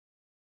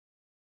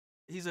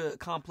He's a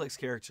complex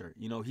character.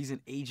 You know, he's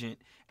an agent,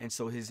 and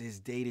so his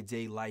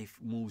day-to-day life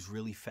moves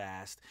really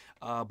fast.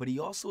 But he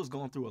also has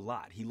gone through a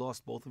lot. He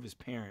lost both of his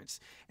parents,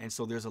 and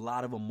so there's a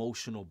lot of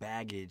emotional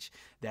baggage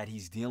that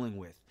he's dealing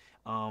with.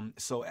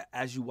 So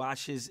as you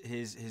watch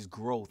his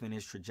growth and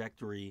his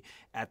trajectory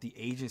at the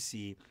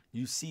agency,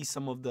 you see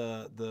some of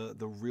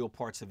the real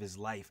parts of his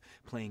life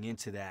playing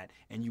into that,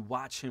 and you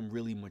watch him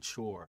really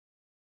mature.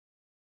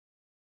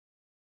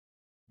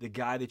 The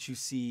guy that you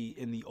see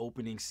in the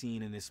opening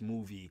scene in this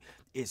movie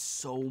is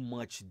so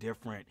much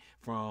different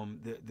from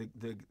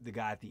the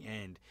guy at the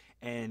end.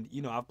 And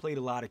you know, I've played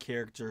a lot of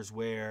characters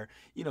where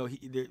you know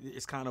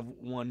it's kind of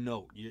one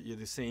note. You're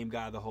the same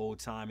guy the whole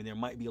time, and there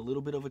might be a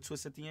little bit of a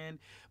twist at the end.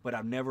 But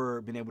I've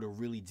never been able to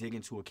really dig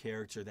into a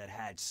character that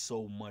had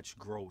so much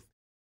growth.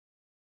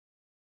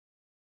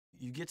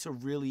 You get to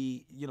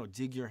really, you know,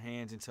 dig your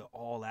hands into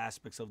all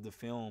aspects of the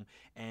film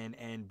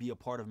and be a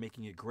part of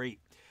making it great.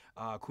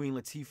 Queen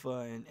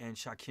Latifah and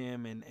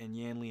Shakim and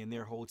Yanley and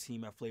their whole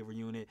team at Flavor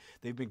Unit,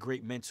 they've been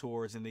great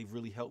mentors and they've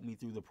really helped me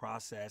through the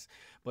process.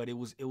 But it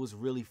was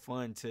really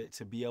fun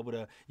to be able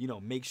to, you know,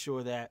 make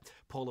sure that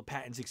Paula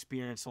Patton's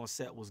experience on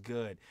set was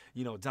good.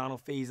 You know,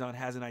 Donald Faison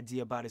has an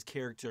idea about his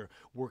character,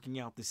 working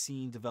out the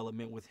scene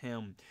development with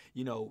him,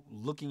 you know,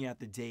 looking at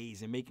the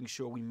days and making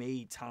sure we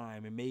made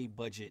time and made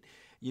budget.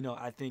 You know,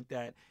 I think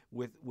that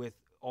with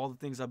all the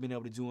things I've been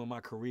able to do in my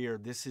career,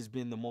 this has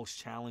been the most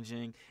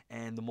challenging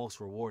and the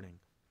most rewarding.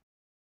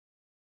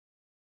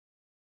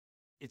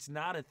 It's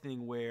not a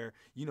thing where,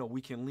 you know, we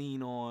can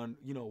lean on,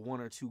 you know,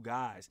 one or two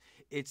guys.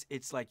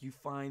 It's like you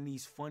find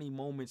these funny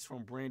moments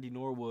from Brandy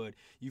Norwood.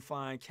 You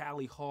find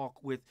Callie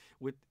Hawk with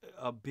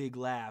a big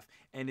laugh,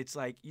 and it's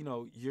like, you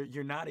know,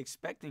 you're not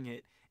expecting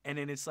it, and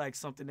then it's like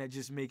something that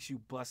just makes you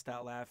bust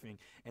out laughing.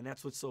 And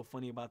that's what's so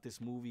funny about this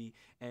movie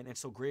and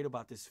so great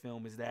about this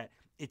film is that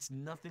it's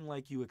nothing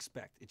like you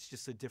expect. It's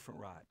just a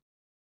different ride.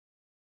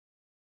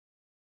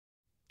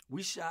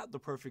 We shot The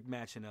Perfect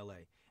Match in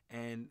LA.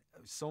 And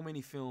so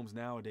many films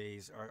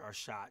nowadays are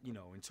shot, you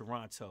know, in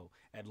Toronto,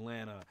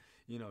 Atlanta,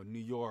 you know, New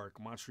York,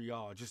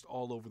 Montreal, just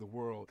all over the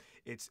world.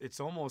 It's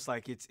almost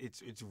like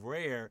it's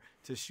rare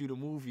to shoot a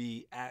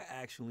movie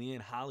actually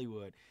in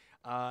Hollywood.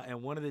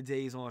 And one of the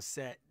days on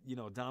set, you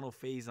know, Donald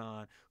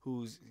Faison,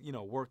 who's, you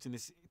know, worked in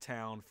this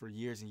town for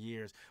years and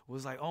years,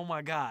 was like, oh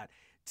my God,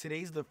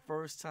 today's the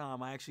first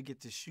time I actually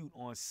get to shoot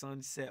on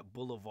Sunset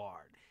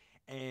Boulevard.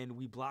 And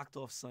we blocked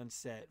off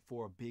Sunset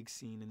for a big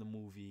scene in the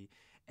movie.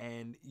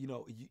 And, you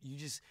know, you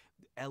just,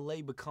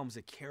 LA becomes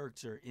a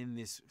character in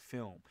this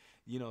film.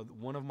 You know,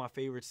 one of my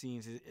favorite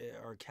scenes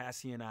are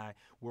Cassie and I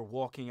were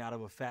walking out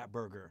of a Fat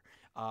Burger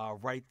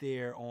right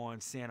there on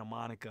Santa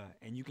Monica.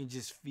 And you can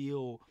just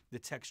feel the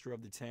texture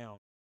of the town.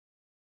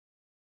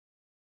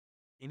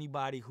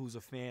 Anybody who's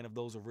a fan of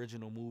those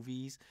original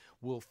movies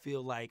will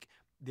feel like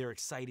they're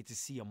excited to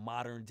see a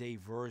modern day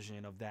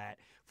version of that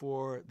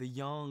for the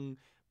young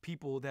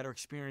people that are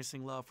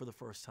experiencing love for the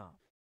first time.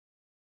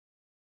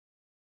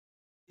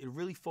 It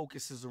really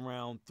focuses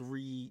around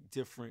three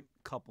different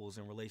couples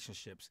and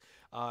relationships.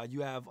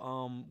 You have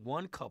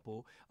one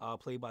couple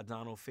played by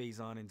Donald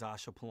Faison and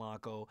Dasha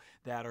Polanco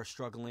that are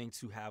struggling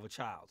to have a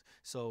child.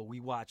 So we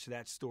watch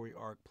that story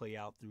arc play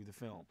out through the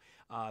film.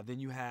 Then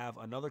you have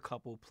another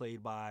couple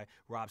played by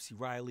Rob C.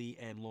 Riley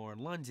and Lauren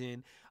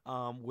London,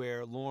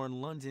 where Lauren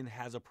London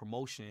has a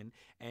promotion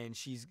and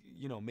she's,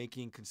 you know,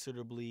 making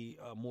considerably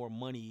more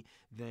money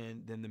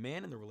than the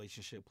man in the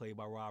relationship played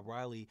by Rob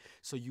Riley.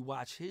 So you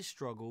watch his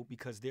struggle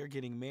because they're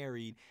getting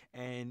married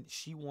and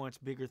she wants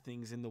bigger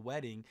things in the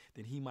wedding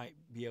than he might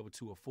be able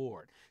to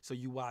afford. So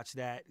you watch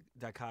that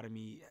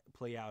dichotomy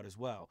play out as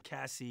well.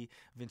 Cassie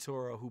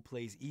Ventura, who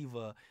plays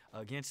Eva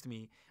against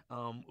me,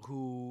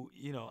 who,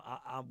 you know,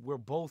 we're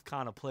both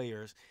kind of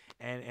players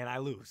and I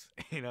lose.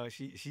 You know,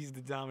 she's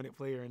the dominant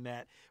player in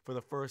that for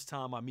the first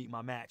time I meet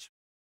my match.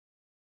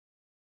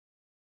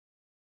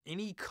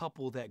 Any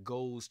couple that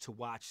goes to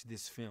watch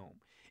this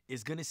film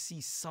is going to see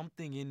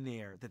something in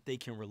there that they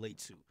can relate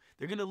to.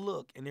 They're going to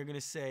look and they're going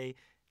to say,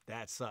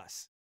 that's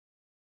us.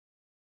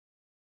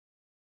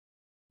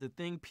 The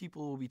thing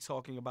people will be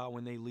talking about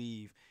when they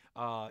leave,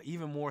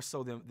 even more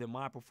so than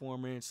my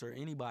performance or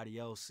anybody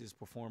else's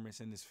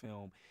performance in this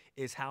film,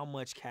 is how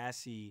much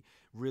Cassie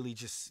really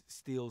just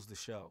steals the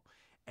show.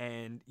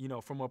 And you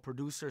know, from a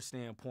producer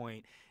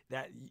standpoint,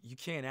 that you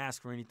can't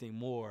ask for anything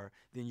more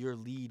than your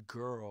lead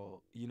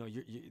girl. You know,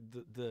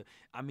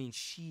 I mean,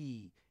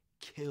 she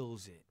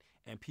kills it,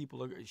 and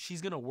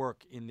she's gonna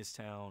work in this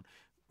town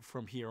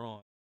from here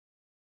on.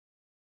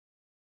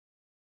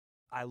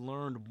 I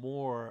learned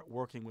more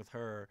working with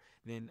her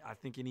than I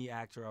think any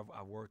actor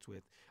I've worked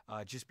with,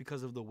 just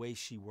because of the way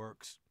she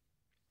works.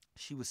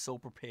 She was so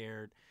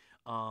prepared.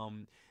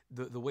 Um,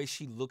 the way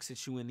she looks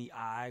at you in the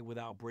eye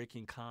without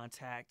breaking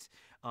contact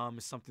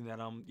is something that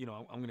I'm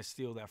gonna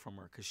steal that from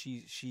her because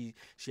she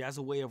has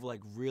a way of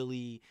like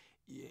really,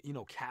 you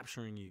know,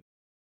 capturing you.